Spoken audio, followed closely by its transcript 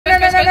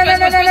Come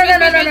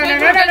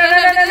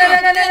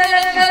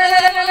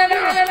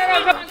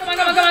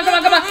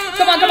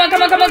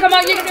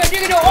on, you can do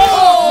it,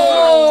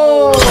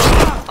 Oh!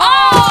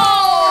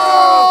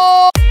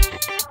 Oh!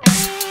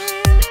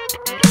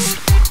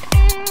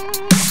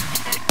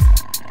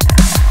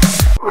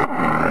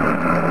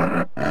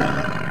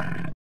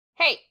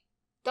 Hey,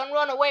 don't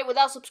run away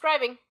without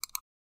subscribing.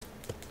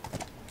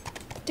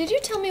 Did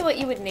you tell me what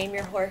you would name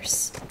your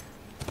horse?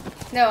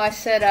 No, I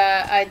said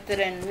I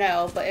didn't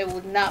know, but it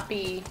would not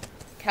be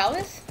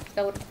Calvis? Is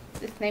that what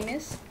his name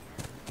is?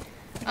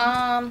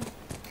 No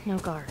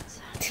guards.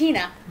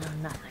 Tina. No,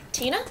 nothing.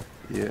 Tina?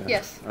 Yeah.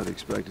 Yes. I'd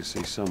expect to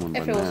see someone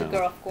If by it was now. a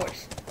girl, of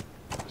course.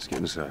 Let's get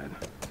inside.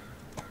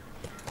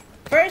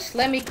 First,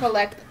 let me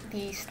collect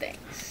these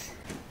things.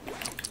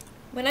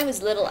 When I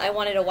was little, I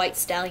wanted a white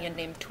stallion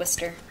named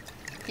Twister.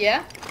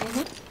 Yeah?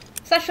 Mm-hmm.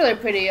 It's actually a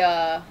pretty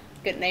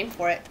good name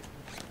for it.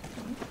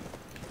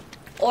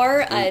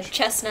 Or a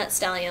chestnut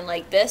stallion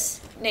like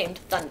this, named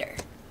Thunder.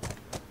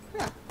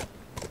 Huh.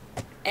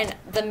 And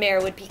the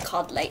mare would be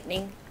called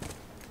Lightning.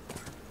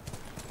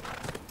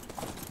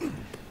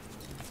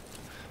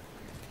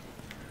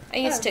 I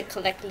used to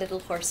collect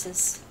little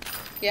horses.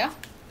 Yeah?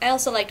 I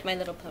also liked My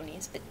Little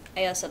Ponies, but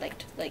I also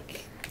liked,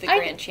 like, the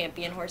Grand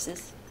Champion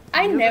horses.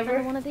 I You ever never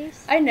done one of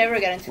these? I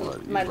never got into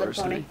What, My Little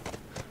Pony. university?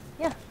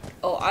 Yeah.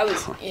 Oh, I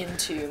was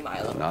into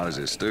My Little Not Pony. as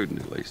a student,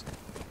 at least.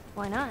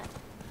 Why not?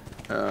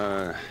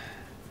 I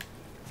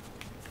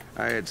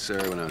had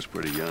Sarah when I was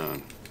pretty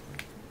young.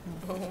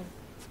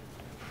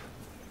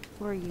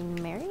 Were you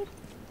married?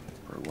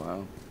 For a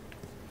while.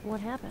 What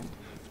happened?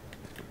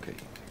 Okay.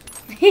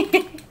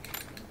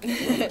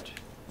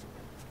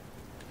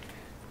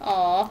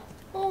 Aw.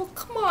 Oh,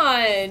 come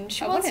on.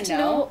 She I wants wanna to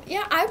know.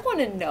 Yeah, I want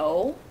to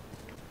know.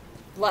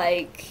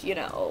 Like, you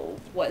know,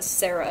 was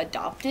Sarah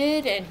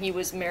adopted and he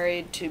was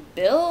married to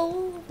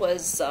Bill?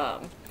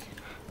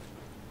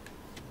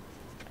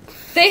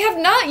 They have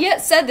not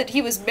yet said that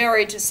he was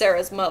married to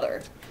Sarah's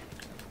mother.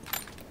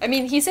 I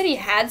mean, he said he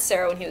had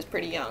Sarah when he was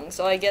pretty young,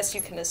 so I guess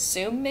you can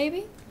assume,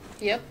 maybe?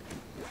 Yep.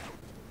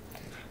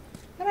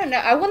 I don't know.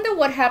 I wonder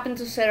what happened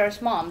to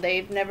Sarah's mom.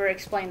 They've never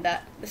explained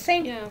that. The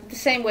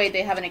same way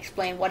they haven't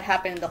explained what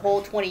happened in the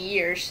whole 20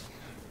 years.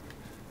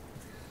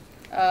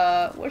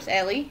 Where's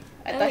Ellie?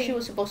 I thought she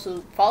was supposed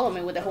to follow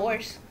me with a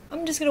horse.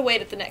 I'm just gonna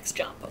wait at the next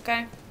jump,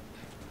 okay?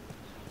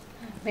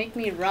 Make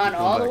me run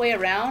all the way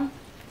around?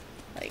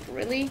 Like,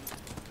 really?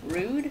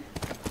 Rude?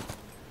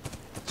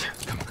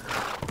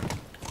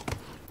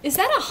 Is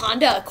that a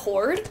Honda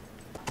Accord?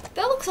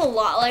 That looks a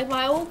lot like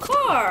my old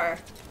car.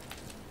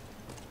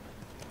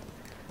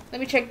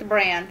 Let me check the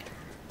brand.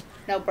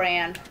 No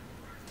brand.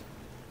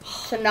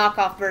 It's a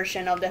knockoff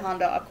version of the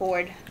Honda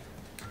Accord.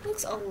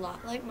 Looks a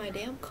lot like my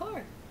damn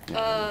car.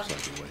 Yeah, looks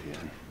like the way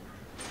in.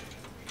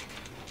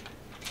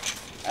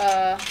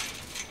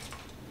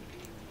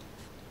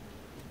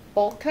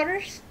 Bolt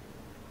cutters?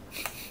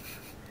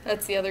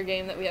 That's the other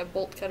game that we have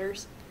bolt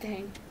cutters.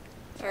 Dang.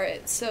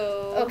 Alright,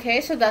 so... Okay,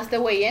 so that's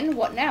the way in.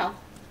 What now?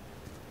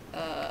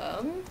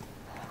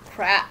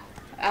 Crap.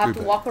 I have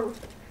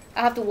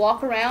to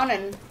walk around,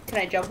 and can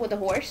I jump with the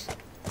horse?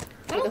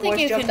 I don't Would the think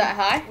horse you jump can... that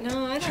high?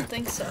 No, I don't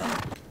think so.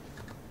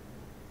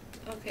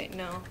 Okay,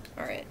 no.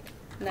 Alright.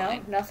 No,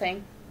 Fine.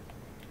 nothing.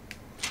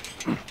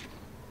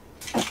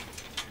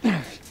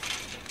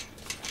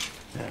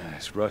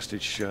 It's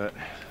rusted shut.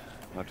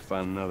 I'll have to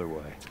find another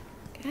way.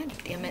 God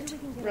damn it.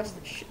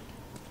 Rusted shit.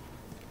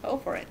 Go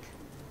for it.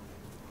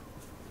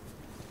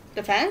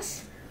 The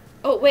fence?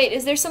 Oh, wait,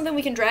 is there something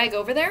we can drag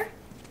over there?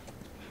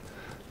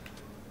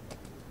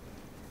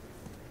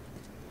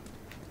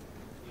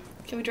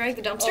 Can we drag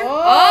the dumpster?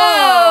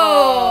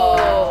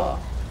 Oh!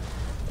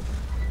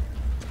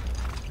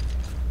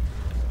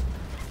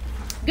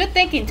 Good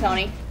thinking,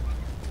 Tony.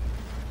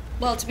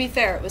 Well, to be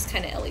fair, it was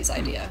kind of Ellie's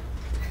idea.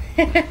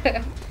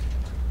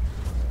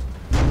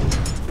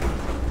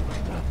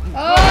 Oh!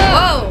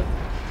 Whoa!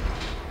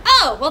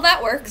 Oh, well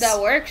that works.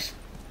 That works.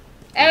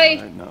 Ellie!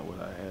 Not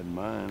what I had in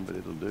mind, but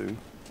it'll do.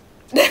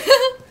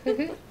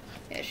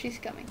 Yeah, she's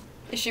coming.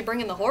 Is she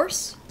bringing the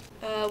horse?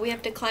 We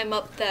have to climb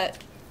up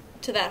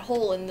to that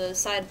hole in the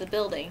side of the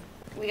building.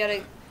 We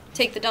gotta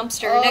take the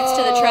dumpster next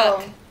to the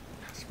truck.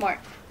 Smart.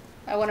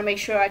 I want to make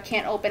sure I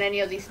can't open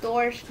any of these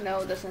doors. No,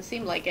 it doesn't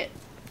seem like it.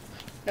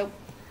 Nope.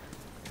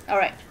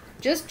 Alright.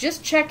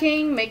 Just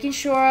checking, making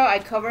sure I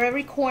cover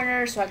every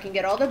corner so I can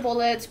get all the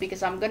bullets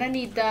because I'm gonna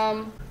need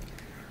them.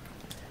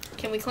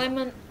 Can we climb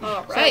on?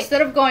 All So right.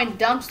 instead of going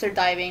dumpster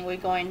diving, we're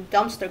going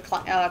dumpster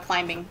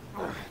climbing.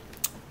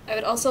 I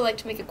would also like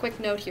to make a quick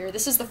note here.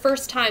 This is the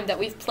first time that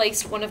we've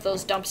placed one of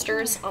those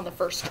dumpsters on the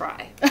first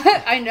try.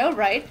 I know,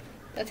 right?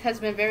 That has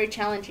been very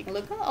challenging.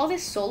 Look at all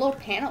these solar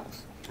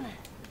panels.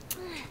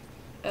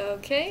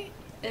 Okay.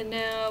 And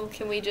now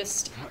can we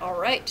just... All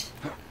right.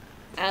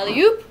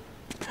 Alley-oop.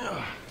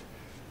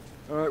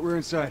 All right, we're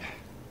inside.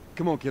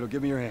 Come on, kiddo,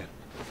 give me your hand.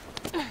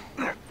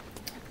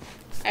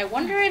 I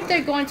wonder if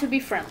they're going to be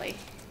friendly.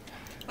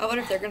 I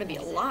wonder if they're going to be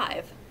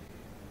alive.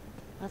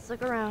 Let's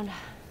look around.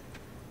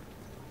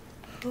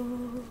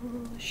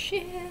 Oh,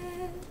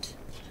 shit.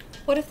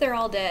 What if they're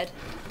all dead?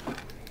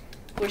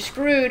 We're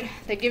screwed.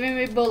 They're giving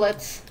me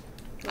bullets.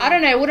 I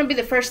don't know, it wouldn't be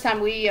the first time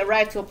we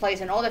arrive to a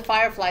place and all the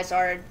fireflies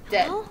are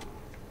dead. Well,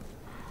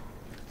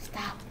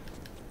 Stop.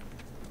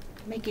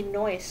 Making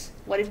noise.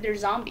 What if they're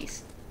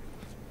zombies?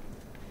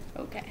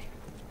 Okay.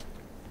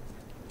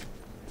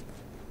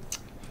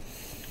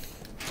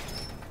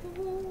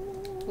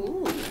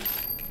 Ooh.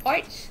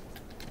 Parts.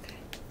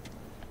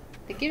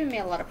 They're giving me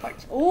a lot of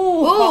parts.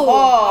 Ooh,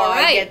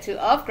 alright. I get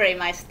to upgrade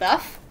my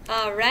stuff.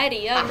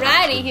 Alrighty,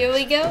 alrighty, here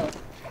we go.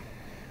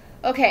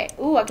 Okay.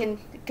 Ooh,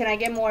 can I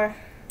get more?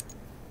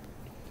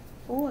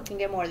 Ooh, I can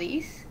get more of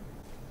these.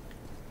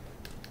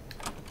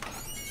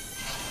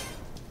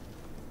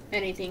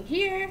 Anything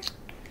here?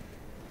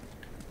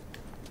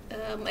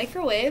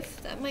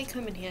 Microwave, that might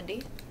come in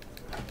handy.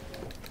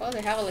 Well,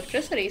 they have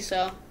electricity,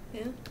 so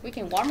Yeah. we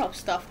can warm up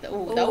stuff.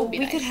 Ooh, that Oh, would be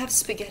we nice. could have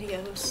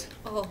SpaghettiOs.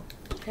 Oh.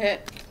 Heh.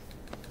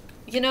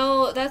 You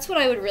know, that's what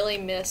I would really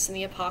miss in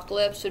the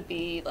apocalypse would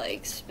be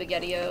like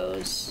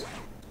SpaghettiOs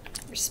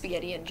or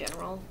spaghetti in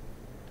general.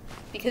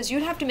 Because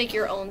you'd have to make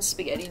your own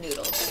spaghetti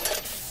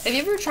noodles. Have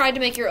you ever tried to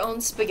make your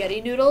own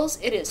spaghetti noodles?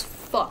 It is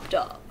fucked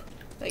up.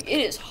 Like, it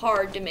is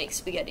hard to make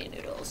spaghetti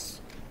noodles.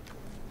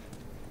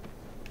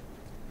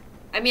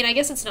 I mean, I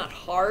guess it's not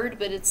hard,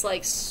 but it's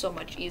like so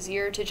much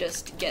easier to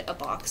just get a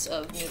box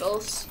of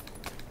noodles.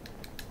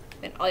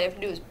 And all you have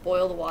to do is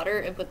boil the water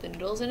and put the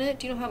noodles in it.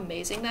 Do you know how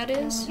amazing that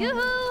is?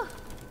 yoo-hoo!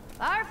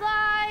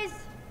 Fireflies!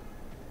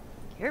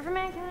 Cure for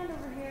mankind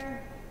over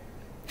here.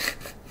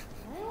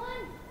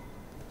 Anyone?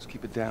 Let's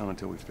keep it down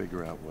until we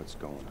figure out what's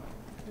going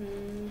on.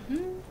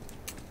 Mm-hmm.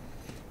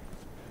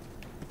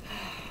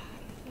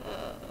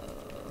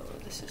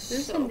 This is This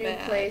is so a new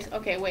bad. place.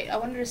 Okay, wait. I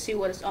wanted to see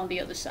what is on the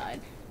other side.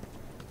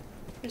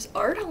 There's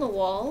art on the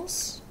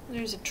walls.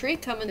 There's a tree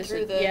coming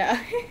through the...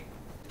 Yeah.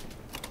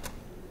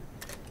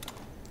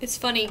 It's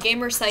funny,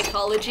 gamer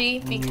psychology,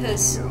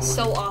 because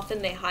so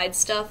often they hide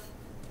stuff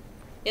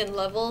in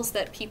levels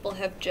that people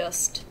have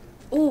just...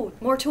 Ooh,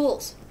 more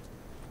tools.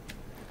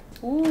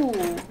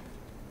 Ooh.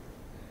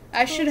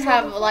 I should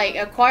have, like,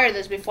 acquired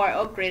this before I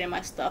upgraded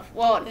my stuff.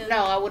 Well, Yeah. no,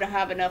 I wouldn't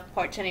have enough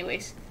parts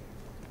anyways.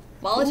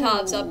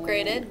 Molotovs Ooh.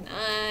 upgraded.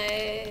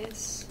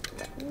 Nice.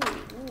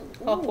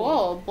 Oh,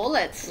 whoa,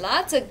 bullets.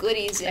 Lots of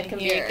goodies in That can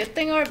be here. a good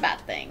thing or a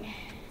bad thing.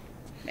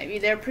 Maybe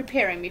they're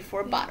preparing me for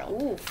a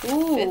battle.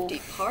 Ooh,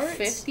 50 parts?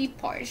 50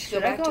 parts. Should go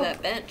back to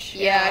that bench.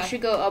 Yeah, I should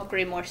go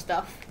upgrade more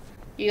stuff.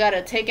 You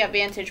gotta take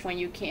advantage when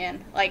you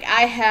can. Like,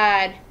 I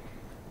had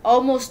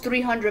almost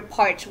 300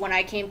 parts when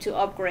I came to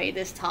upgrade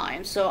this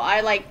time. So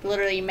I, like,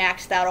 literally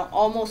maxed out on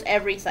almost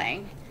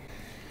everything.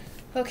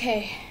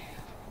 Okay.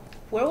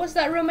 Where was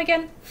that room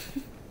again?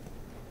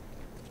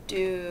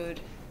 Dude.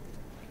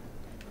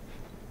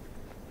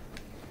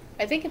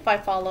 I think if I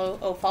follow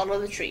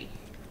the tree.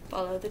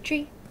 Follow the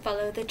tree.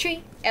 Follow the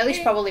tree. Ellie's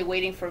probably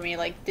waiting for me,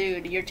 like,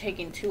 dude, you're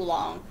taking too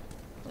long.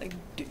 Like,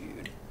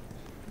 dude.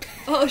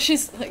 Oh,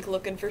 she's, like,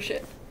 looking for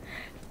shit.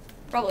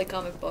 Probably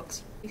comic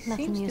books. He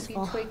Nothing seems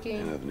useful. to be Ain't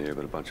tweaking. nothing here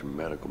but a bunch of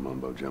medical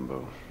mumbo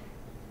jumbo.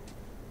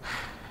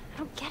 I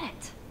don't get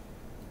it.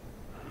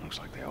 Looks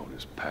like they all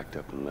just packed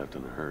up and left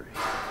in a hurry.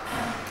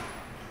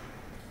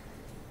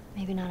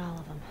 Maybe not all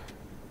of them.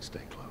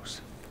 Stay close.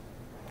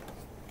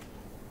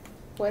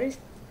 What is...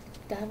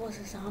 That was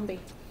a zombie.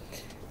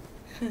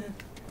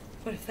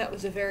 What if that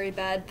was a very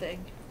bad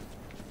thing?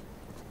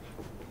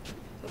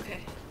 Okay.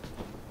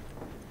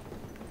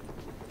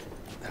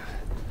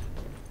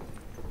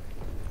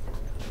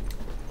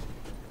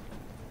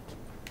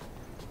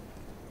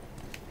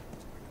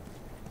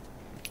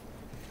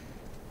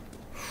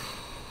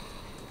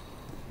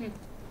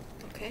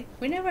 Okay.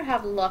 We never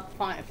have luck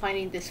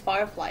finding these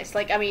fireflies.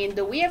 Like, I mean,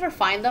 do we ever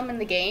find them in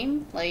the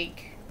game?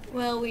 Like...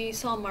 Well, we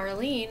saw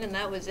Marlene, and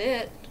that was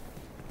it.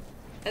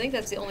 I think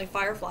that's the only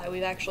firefly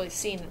we've actually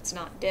seen that's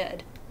not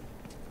dead.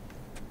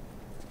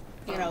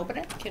 You know, open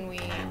it? Can we...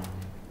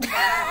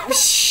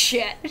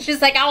 Shit.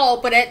 She's like, I'll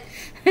open it.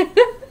 There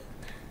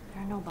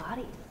are no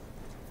bodies.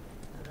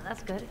 Oh,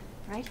 that's good,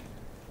 right?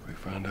 We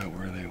found out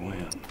where they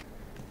went.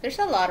 There's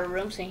a lot of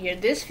rooms in here.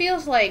 This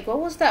feels like... What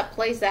was that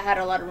place that had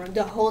a lot of rooms?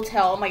 The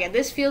hotel. Oh my god,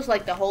 this feels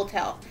like the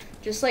hotel.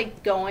 Just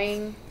like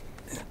going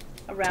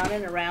around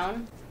and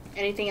around.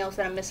 Anything else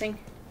that I'm missing?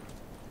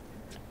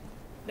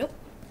 Nope.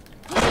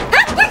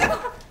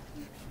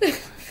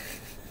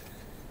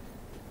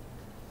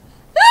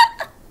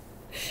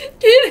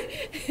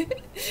 Did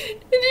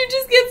you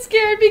just get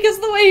scared because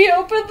of the way he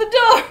opened the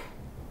door?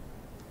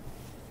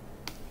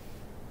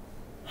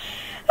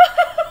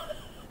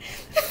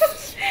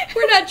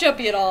 We're not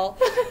jumpy at all.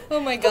 Oh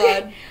my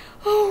god.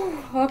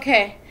 Oh,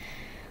 okay.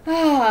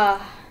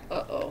 Ah.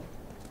 Uh-oh.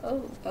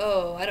 Oh.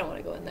 Oh, I don't want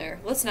to go in there.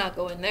 Let's not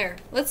go in there.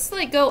 Let's,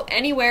 like, go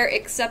anywhere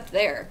except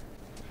there.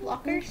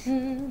 Lockers?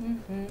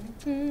 Nothing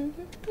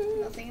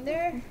in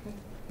there.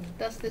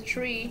 That's the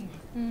tree.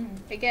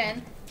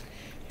 Again.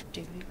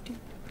 I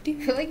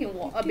feel like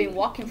I've been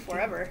walking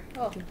forever.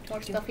 Oh,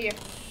 more stuff here.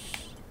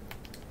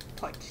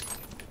 Parts.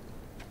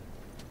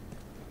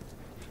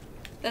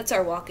 That's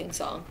our walking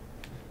song.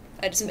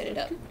 I just made it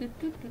up.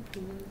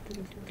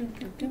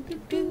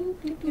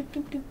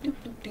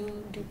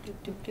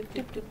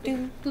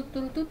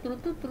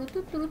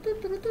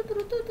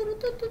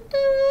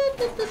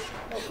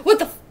 What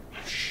the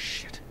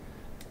Shit.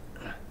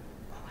 What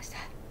was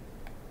that?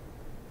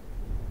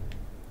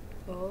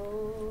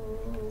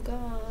 Oh,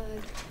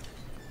 God.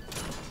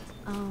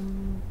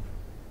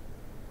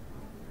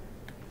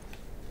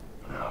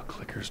 No,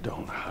 clickers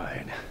don't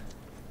hide.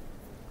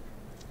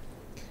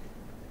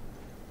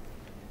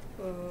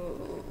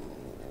 Oh,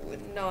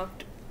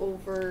 knocked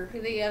over.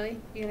 Really, Ellie?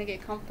 You gonna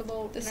get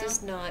comfortable This now?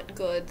 is not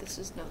good. This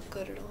is not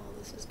good at all.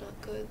 This is not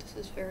good. This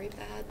is very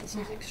bad. This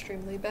is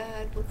extremely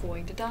bad. We're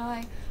going to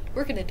die.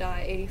 We're gonna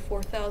die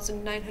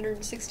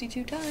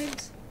 84,962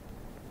 times.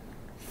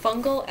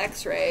 Fungal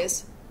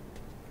x-rays.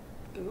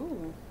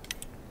 Ooh.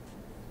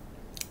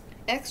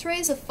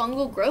 X-rays of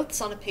fungal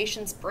growths on a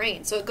patient's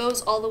brain. So it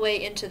goes all the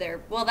way into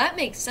their... Well, that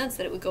makes sense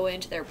that it would go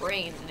into their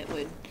brain and it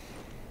would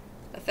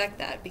affect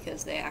that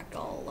because they act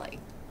all, like,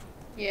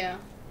 Yeah.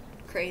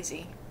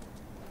 crazy.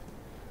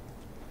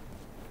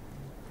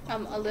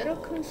 I'm a little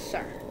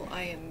concerned. Oh,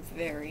 I am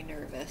very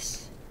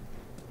nervous.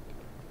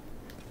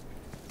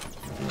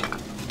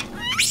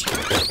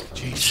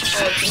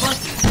 Jesus. Oh, it's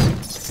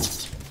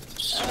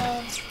a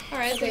monkey.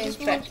 Alright, they're just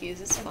infect-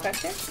 monkeys. It's fine.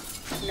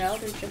 Infected? No,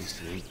 they're just...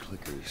 These 8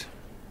 clickers.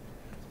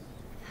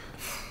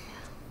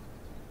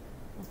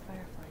 No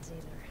fireflies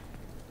either.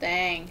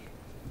 Dang.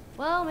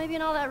 Well, maybe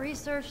in all that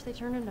research, they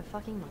turned into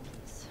fucking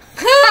monkeys.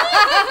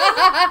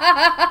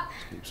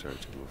 Keep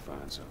searching, we'll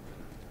find something.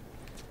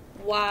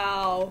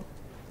 Wow.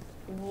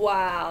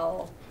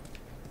 Wow.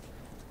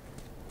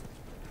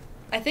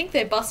 I think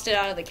they busted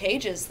out of the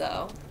cages,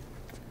 though.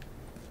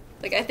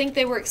 Like, I think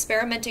they were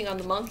experimenting on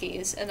the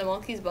monkeys, and the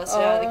monkeys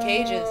busted out of the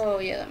cages. Oh,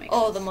 yeah, that makes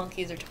Oh, sense. the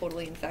monkeys are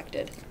totally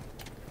infected.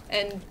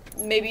 And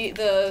maybe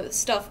the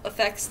stuff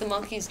affects the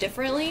monkeys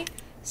differently,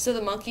 so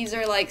the monkeys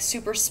are, like,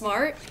 super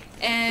smart,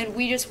 and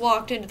we just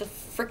walked into the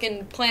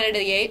frickin' Planet of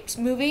the Apes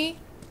movie,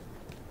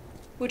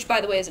 which,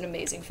 by the way, is an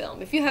amazing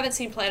film. If you haven't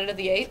seen Planet of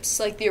the Apes,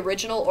 like the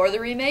original or the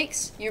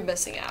remakes, you're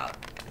missing out.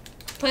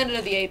 Planet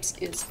of the Apes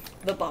is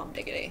the bomb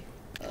diggity.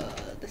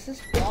 This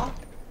is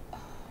blocked. Oh,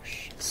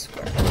 shit.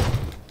 Swear.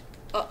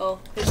 Uh-oh,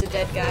 there's a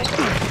dead guy.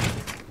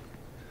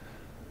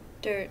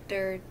 They're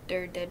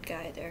dead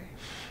guy there.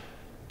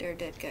 They're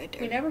dead guy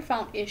there. We never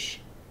found Ish.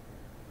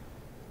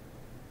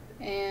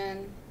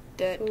 And...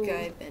 Dead Ooh.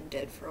 guy been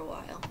dead for a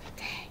while.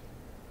 Dang.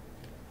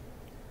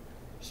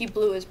 He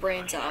blew his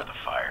brains For out. the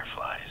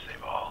fireflies,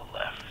 they've all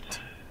left.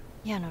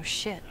 Yeah, no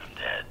shit. I'm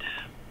dead.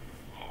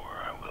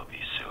 Or I will be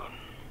soon.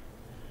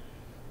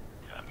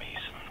 Got me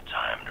some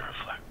time to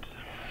reflect.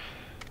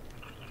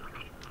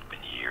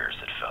 Been years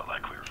that felt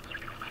like we were...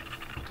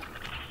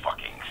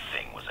 fucking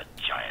thing was a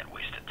giant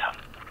waste of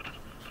time.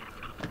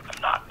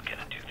 I'm not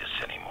gonna do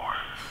this anymore.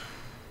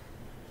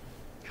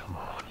 Come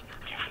on.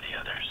 Looking for the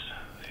others.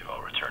 They've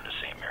all returned to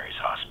St. Mary's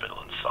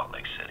Hospital in Salt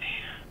Lake City.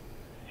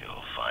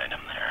 You'll find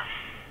them there.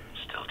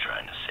 Still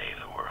trying to save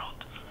the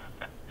world.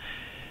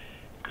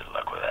 Good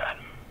luck with that.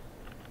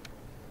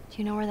 Do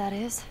you know where that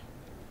is?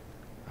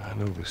 I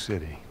know the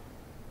city.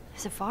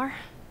 Is it far?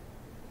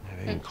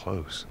 It ain't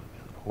close.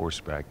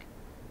 Horseback.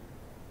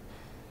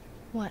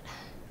 What?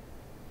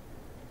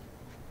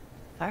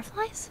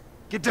 Fireflies?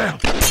 Get down!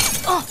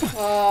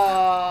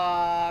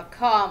 Oh,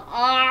 come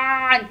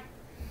on!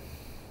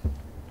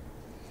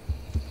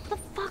 What the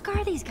fuck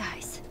are these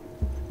guys?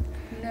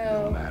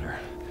 No No. matter.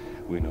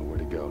 We know where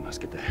to go. Let's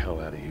get the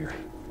hell out of here.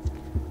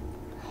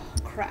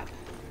 Crap.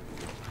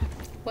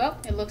 Well,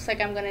 it looks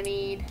like I'm gonna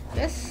need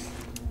this.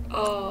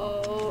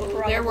 Oh,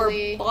 there were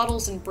Probably-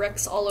 bottles and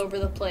bricks all over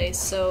the place,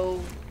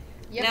 so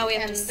Yep, now we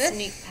have and to this.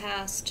 sneak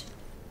past.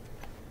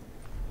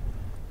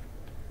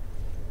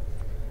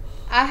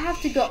 I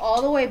have to go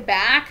all the way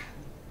back.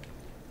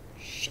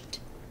 Shit.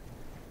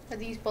 Are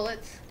these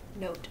bullets?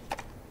 Note.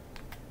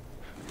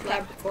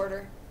 Lab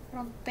recorder. I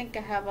don't think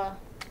I have a...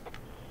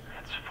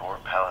 That's 4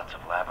 pallets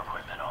of lab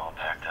equipment all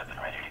packed up and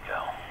ready to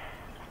go.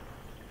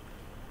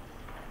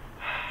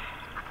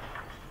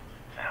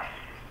 Now,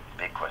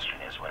 big question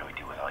is, what do we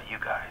do with all you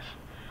guys?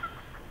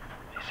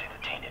 They say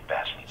the tainted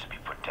batch needs to be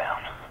put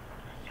down.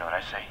 You know what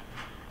I say?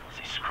 I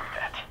say screw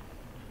that.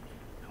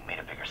 Who made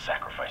a bigger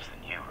sacrifice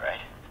than you, right?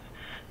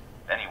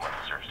 Anyone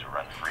deserves to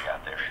run free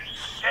out there.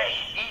 Hey,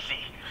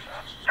 easy!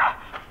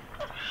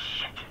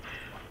 Shit.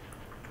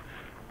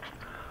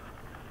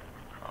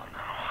 Oh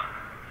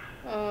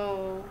no.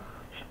 Oh.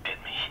 It bit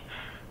me.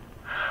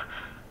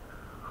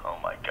 Oh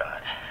my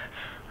god.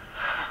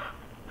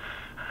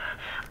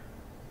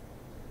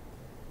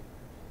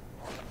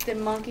 The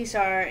monkeys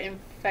are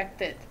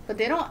infected. But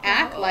they don't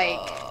act like...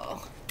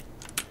 Oh.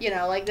 You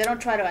know, like they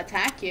don't try to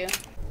attack you.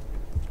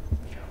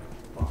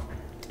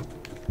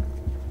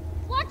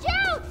 Watch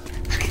out!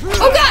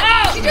 Oh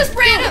god! He just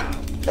ran him!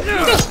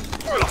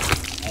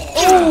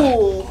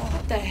 Oh!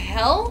 What the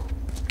hell?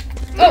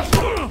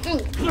 Oh!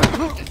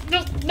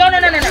 No, no,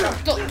 no, no, no, no.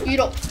 Don't, you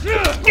don't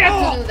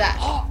have to do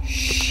that.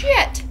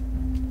 Shit!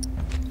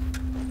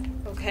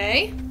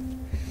 Okay.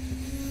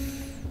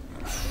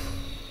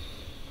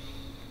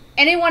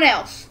 Anyone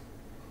else?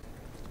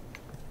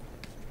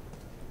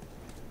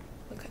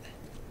 Okay.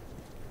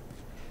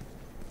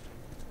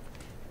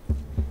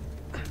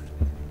 Oh,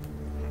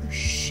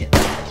 shit.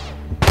 Throw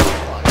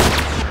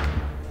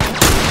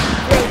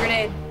a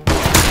grenade.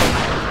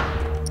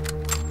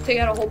 Take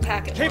out a whole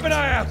packet. Keep an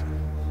eye out!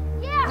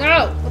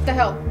 No! What the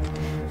hell?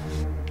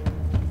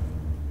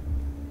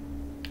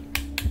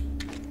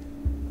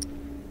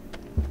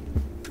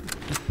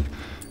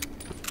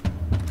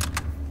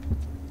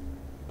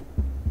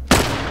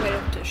 Wait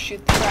up to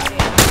shoot the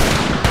grenade.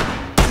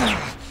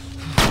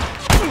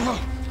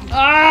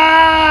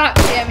 Ah!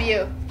 Damn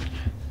you.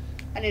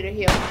 I need to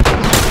heal.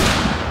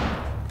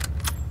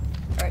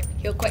 Alright,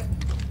 heal quick.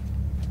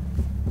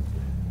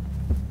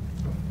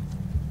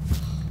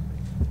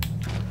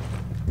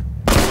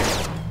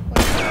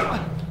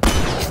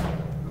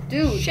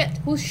 Dude, Shit.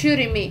 who's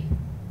shooting me?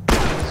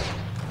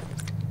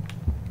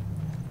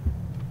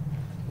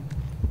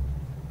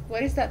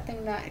 Why is that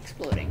thing not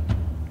exploding?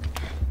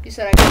 You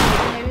said I could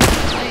maybe?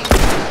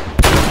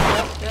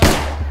 No.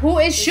 Who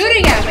is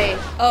shooting at me?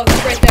 Oh,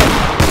 he's right there.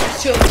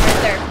 There's 2 of them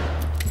right there.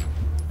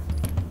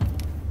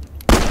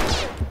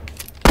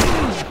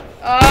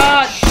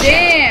 Ah,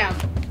 damn!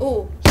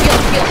 Oh,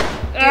 heal.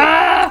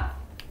 Ah!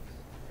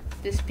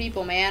 These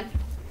people, man.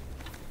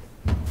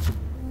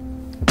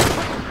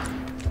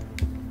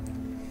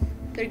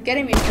 They're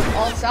getting me from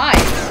all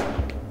sides.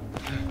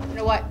 You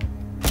know what?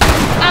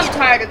 I'm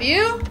tired of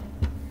you.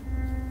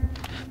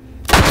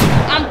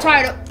 I'm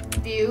tired of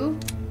you.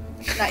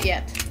 Not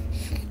yet.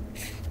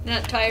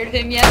 Not tired of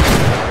him yet?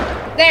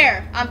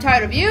 There. I'm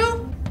tired of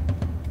you.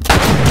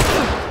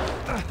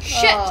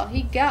 Shit! Oh,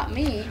 he got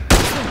me.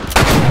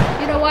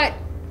 You know what?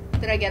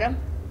 Did I get him?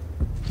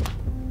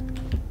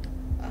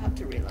 I'll have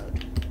to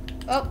reload.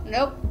 Oh,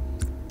 nope.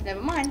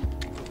 Never mind.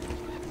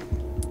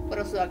 What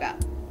else do I got?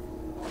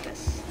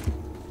 This.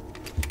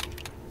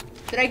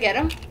 Did I get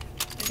him? I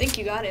think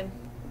you got him.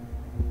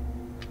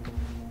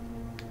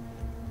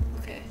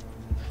 Okay.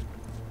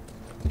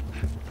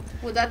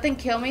 Would that thing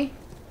kill me?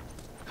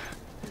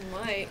 You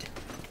might.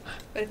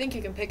 But I think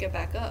you can pick it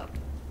back up.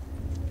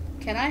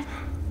 Can I?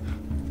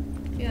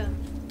 Yeah.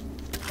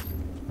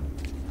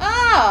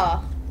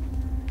 Oh!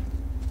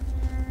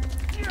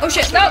 Oh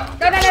shit! No!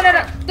 No! No! No! No!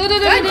 No! Do! Do! Do!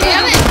 God Do!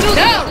 damn it! Do!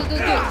 No! Do! Do!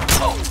 Do!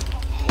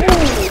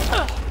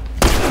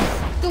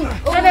 Do!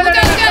 Oh, look out! Look out!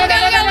 Look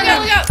out! Look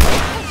out! Look out!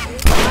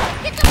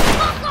 Get the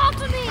fuck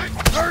off of me!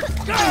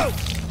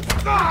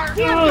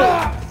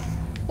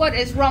 What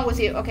is wrong with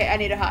you? Okay, I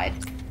need to hide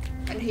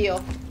and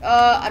heal.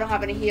 I don't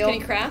have any heal. Can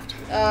you craft?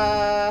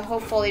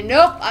 Hopefully.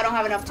 Nope, I don't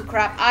have enough to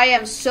craft. I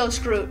am so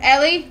screwed.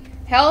 Ellie,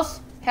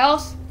 health,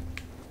 health.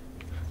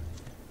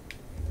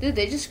 Dude,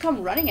 they just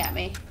come running at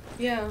me.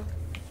 Yeah.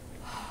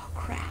 Oh,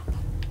 crap.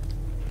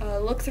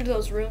 Look through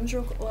those rooms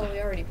real quick. Well, we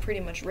already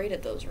pretty much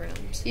raided those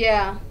rooms.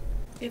 Yeah.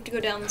 You have to go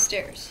down the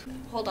stairs.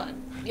 Hold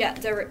on. Yeah,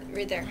 they're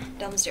right there.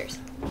 Down the stairs.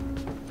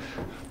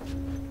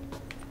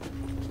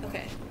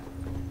 Okay.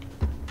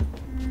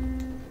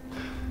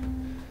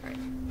 Alright.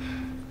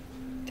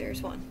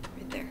 There's one.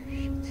 Right there.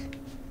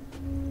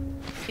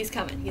 He's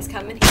coming. He's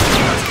coming. He's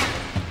coming.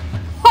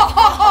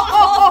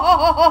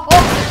 Oh.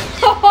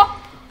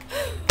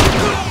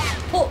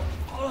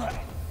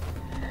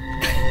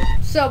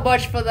 So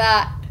much for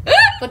that.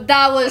 But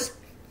that was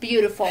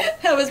beautiful.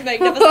 That was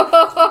magnificent.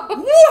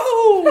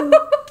 Whoa!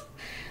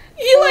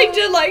 He like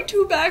did like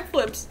 2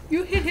 backflips.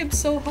 You hit him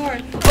so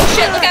hard. Oh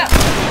shit, look out!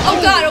 Oh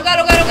god, oh god,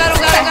 oh god, oh god, oh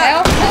god, oh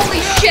god.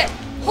 Holy shit!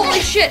 Holy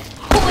shit!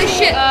 Holy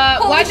shit!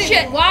 Holy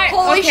shit! Why?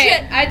 Holy Okay,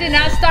 shit! I did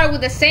not start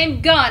with the same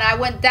gun I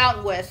went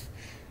down with.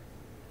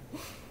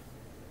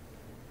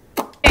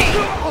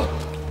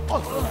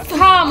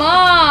 Come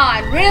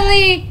on,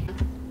 really?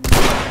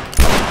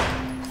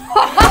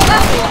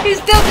 He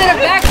still did a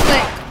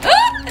backflip.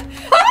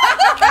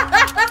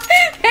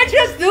 They're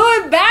just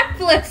doing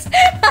backflips.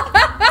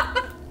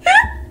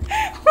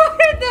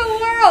 What in the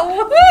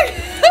world?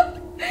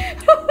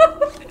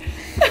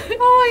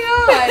 Oh my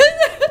god.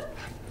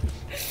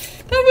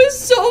 That was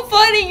so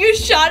funny. You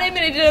shot him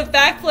and he did a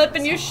backflip,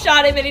 and you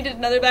shot him and he did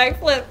another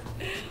backflip.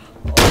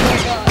 Oh my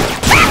god.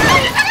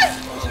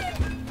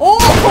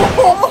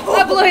 Oh,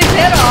 I blew his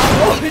head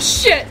off. Oh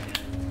shit.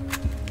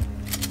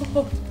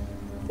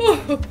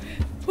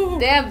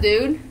 Damn,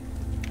 dude.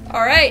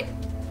 Alright.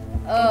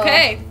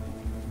 Okay.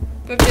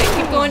 But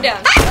keep going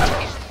down.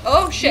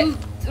 Oh shit.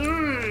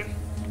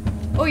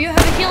 Oh, you have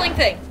a healing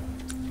thing.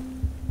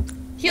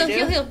 Heal, I do?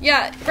 heal, heal.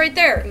 Yeah, right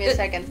there. Give me a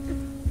second.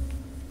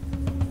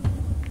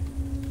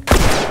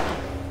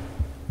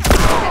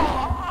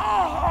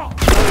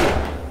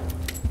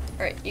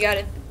 Alright, you got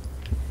it.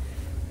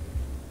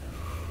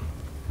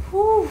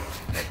 Whew.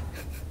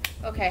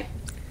 Okay.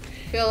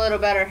 Feel a little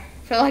better.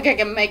 Feel like I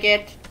can make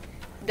it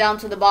down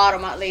to the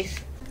bottom at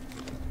least.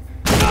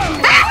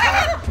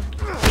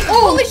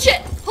 Oh, holy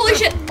shit! Holy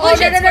shit! Holy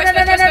shit! Come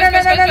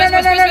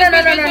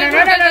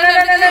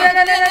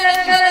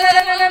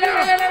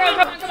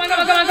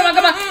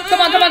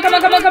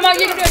on,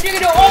 you can do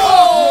it,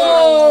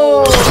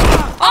 Oh!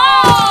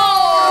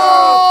 Oh!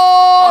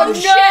 Oh,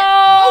 shit!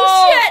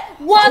 Oh shit!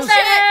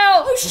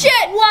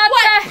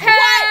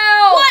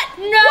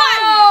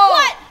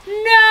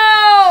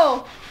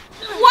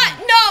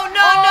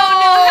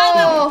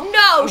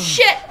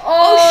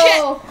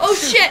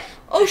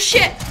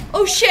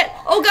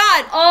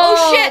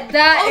 Oh shit!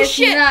 That Oh is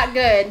shit! not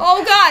good.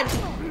 Oh god!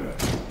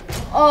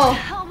 Oh.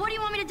 Oh, what do you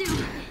want me to do?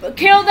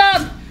 Kill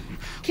them!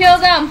 Kill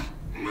them!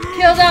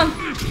 Kill them!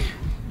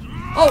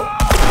 Oh!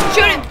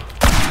 Shoot him!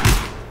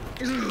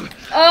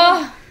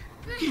 Oh.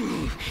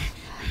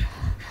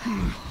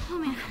 Oh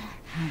man.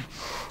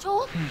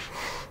 Joel?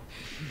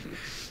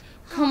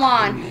 Come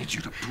I on. need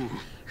you to pull.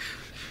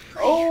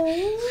 Oh.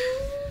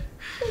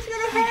 It's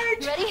gonna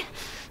hurt. Ready?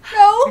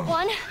 No.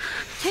 1,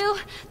 2,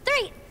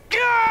 3.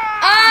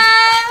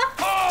 Ah!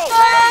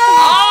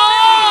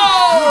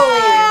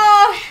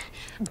 Oh!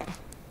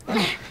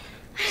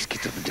 Let's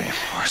get to the damn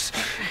horse.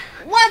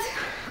 What?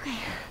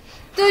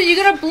 Dude,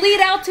 you're gonna bleed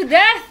out to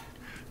death?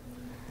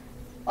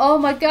 Oh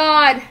my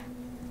god.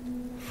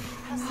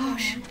 Oh,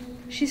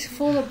 she's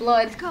full of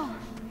blood. Let's go.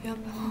 Yep.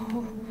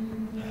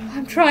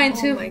 I'm trying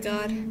to. Oh my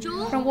god.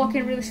 Joel? I'm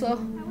walking really slow. How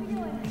are we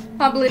doing?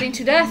 I'm bleeding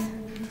to death.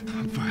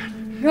 I'm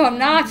fine. No, I'm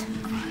not. You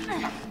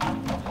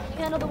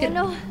handle the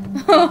window?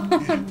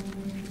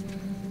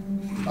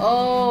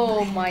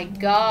 Oh my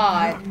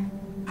god.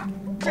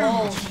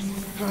 Oh.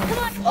 Come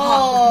on.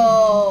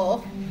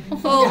 Oh.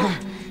 Oh.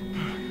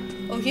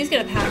 Oh, he's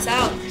gonna pass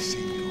out.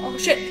 Oh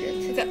shit.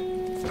 Okay.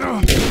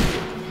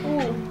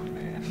 Ooh.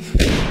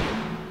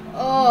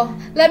 Oh.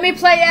 Let me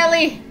play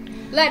Ellie.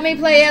 Let me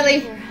play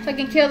Ellie. So I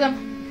can kill them.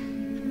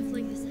 Let's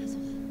leave this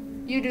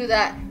asshole. You do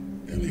that.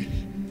 Ellie,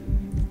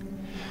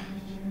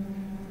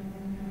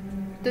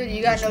 Dude,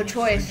 you got no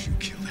choice. you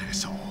kill that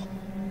asshole.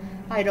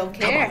 I don't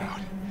Come on care. out.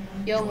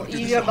 You're do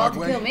this about the hard to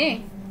way? kill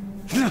me.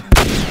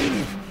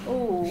 Ooh.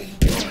 Oh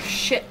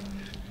shit.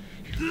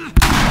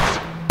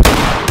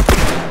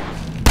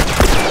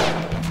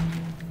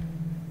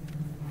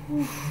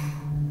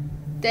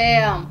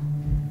 Damn.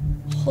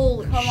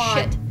 Holy Come on.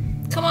 shit.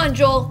 Come on,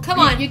 Joel. Come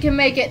on. You can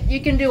make it.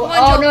 You can do it. Come on,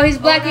 Oh Joel. no, he's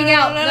blacking no,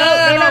 out.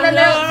 No,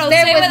 No.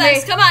 Stay with me.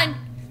 us. Come on.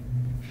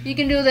 You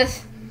can do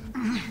this.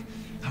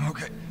 I'm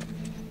okay.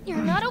 You're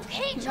not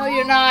okay, Joel. No,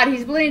 you're not.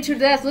 He's bleeding to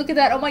death. Look at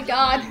that. Oh my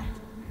god.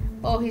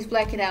 Oh, he's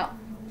blacking out.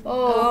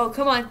 Oh. Oh,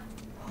 come on.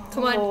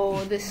 Come on.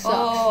 Oh, this sucks.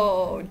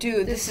 Oh,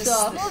 dude, This this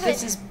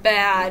sucks. is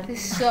bad.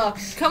 This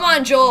sucks. Come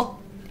on, Joel.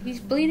 He's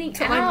bleeding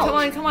Come out.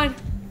 on. Come on.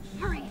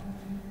 Hurry.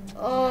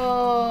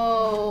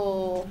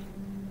 Oh.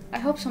 I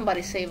hope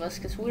somebody save us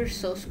because we're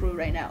so screwed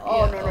right now.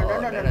 Oh,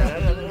 Yeah.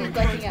 no. He's Come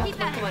blacking out. Keep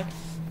at Come it.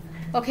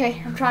 on.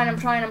 Okay, I'm trying.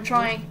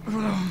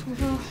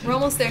 We're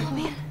almost there. Oh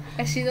man.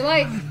 I see the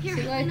light. Here,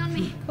 See the light. lean on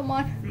me. Come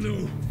on.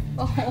 No.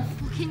 Oh. Well,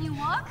 can you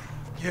walk?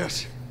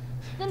 Yes.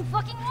 Then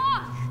fucking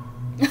walk.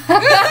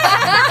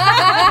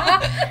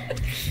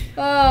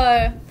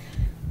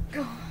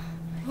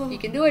 You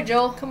can do it,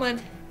 Joel. Come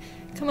on.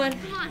 Come on.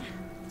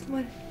 Come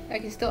on. I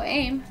can still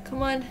aim.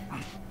 Come on.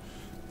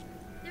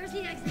 There's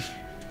the exit.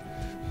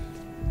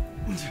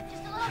 Just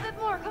a little bit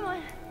more. Come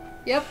on.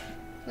 Yep.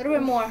 A little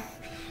bit more.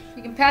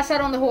 You can pass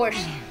out on the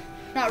horse.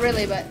 Not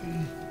really, but.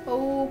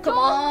 Oh, come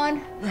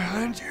on.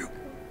 Behind you.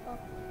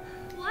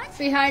 What?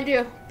 Behind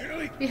you.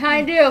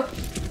 Behind you.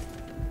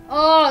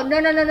 Oh,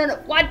 no.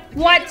 What?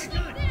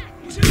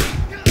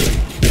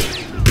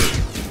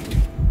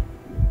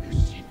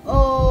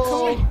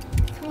 Oh.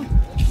 Come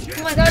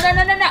on. No.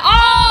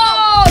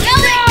 Oh!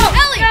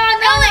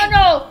 Ellie!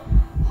 No.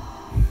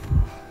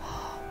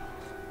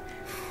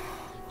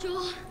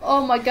 Joel,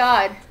 Oh my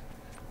god.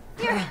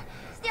 here.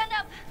 Stand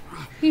up.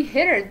 He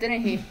hit her,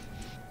 didn't he?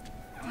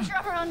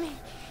 Drop her on me.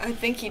 I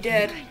think he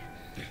did.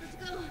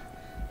 Let's go.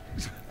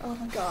 Oh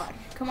my god.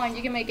 Come on,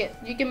 you can make it.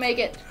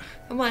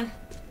 Come on. I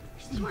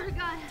swear to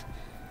God,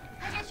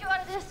 I'll get you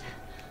out of this.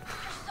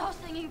 You're so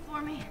singing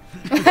for me.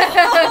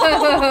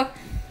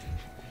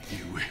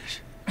 You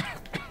wish.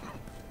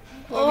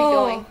 Where are we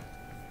going?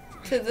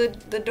 To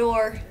the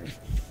door.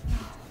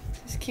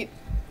 Just keep.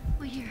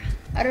 Wait here.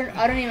 I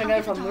don't even know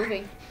if I'm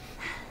moving.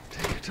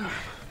 Take your time.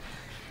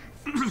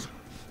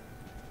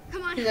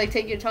 Come on. He's like,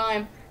 take your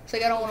time. It's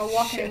like I don't want to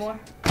walk Shit. anymore.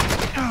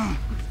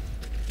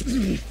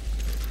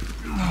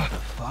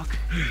 Fuck.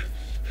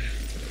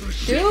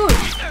 Dude!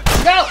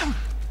 No!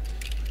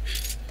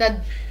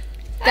 That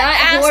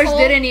horse asshole.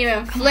 didn't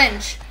even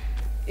flinch.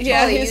 Yeah,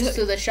 Probably he's used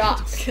to the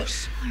shots.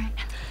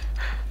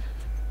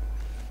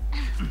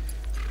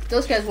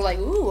 Those guys were like,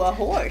 ooh, a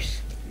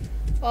horse.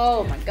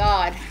 Oh my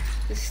god.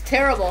 This is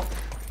terrible.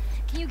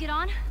 Can you get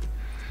on?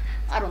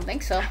 I don't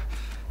think so. I'm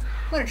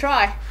gonna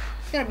try.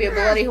 It's gonna be a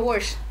bloody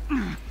horse.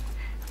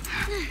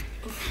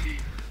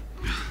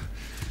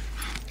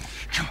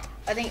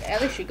 I think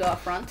Ellie should go up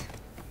front.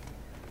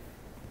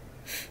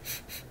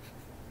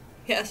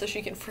 Yeah, so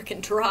she can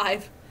freaking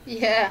drive.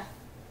 Yeah.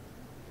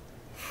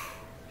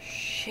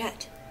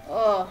 Shit.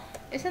 Oh.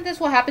 Isn't this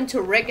what happened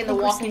to Rick in The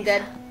Walking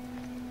Dead?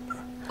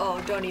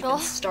 Oh, don't even Joel?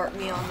 start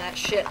me on that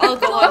shit. I'll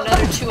go on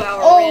another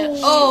 2-hour Oh. rant.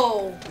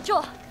 Oh!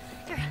 Joel,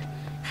 here.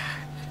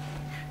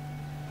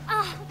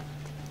 Oh,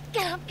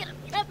 get up. You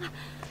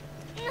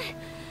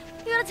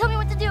gotta tell me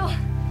what to do.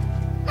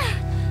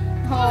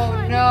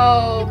 Oh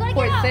no, You gotta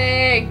poor get up.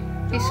 thing.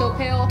 He's so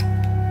pale.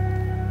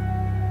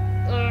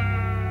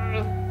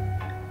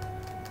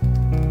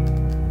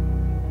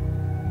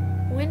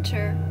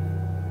 Winter.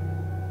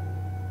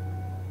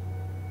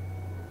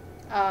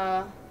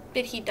 Uh,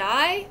 Did he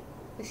die?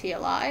 is he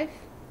alive?